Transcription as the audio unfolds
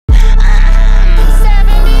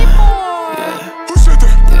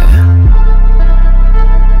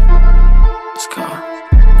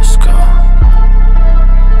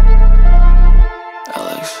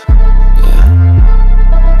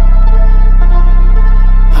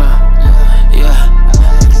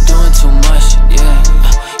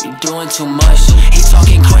too much. He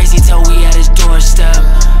talking crazy till we at his doorstep.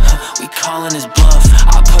 We calling his bluff.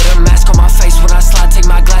 I put a mask on my face when I slide. Take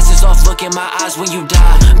my glasses off, look in my eyes when you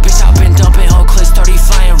die. Bitch, I've been dumping whole clips, 30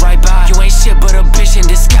 flying right by. You ain't shit but a bitch in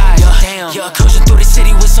disguise. Damn, you're cruising through the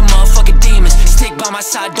city with some motherfucking demons. Stick by my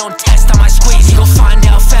side, don't test, I might squeeze. He gon' find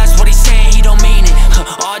out fast what he's saying, he don't mean it.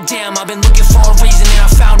 Aw damn, I've been looking for a reason and I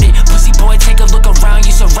found it. Pussy boy, take a look around,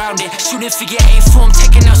 you surrounded. Shooting for your A-form,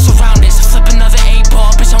 taking out surroundings. Flip another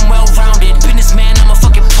A-ball, bitch, I'm well-rounded. Businessman, I'm a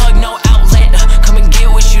fucking plug, no outlet. Come and get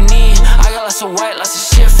what you need. I got lots of white, lots of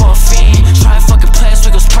shit for a fiend. Try fucking plans,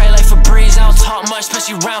 we gon' spray like Febreze. I don't talk much,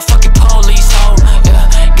 especially around fucking police, ho.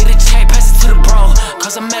 Yeah, get a check, pass it to the bro.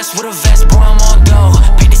 Cause I mess with a vest, boy, I'm on go.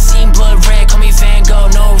 Paint the scene blood red, call me Van Gogh.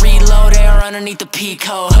 No reload, air underneath the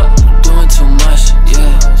Pico. Doing too much,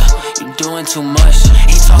 yeah, you doing too much.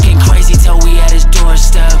 He talking crazy till we at his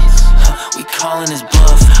doorstep. We calling his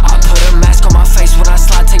bluff. I put a mask on my face when I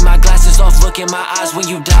slide. Take my glasses off, look in my eyes when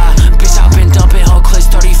you die. Bitch, I've been dumping whole clips,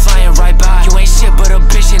 30 flying right by. You ain't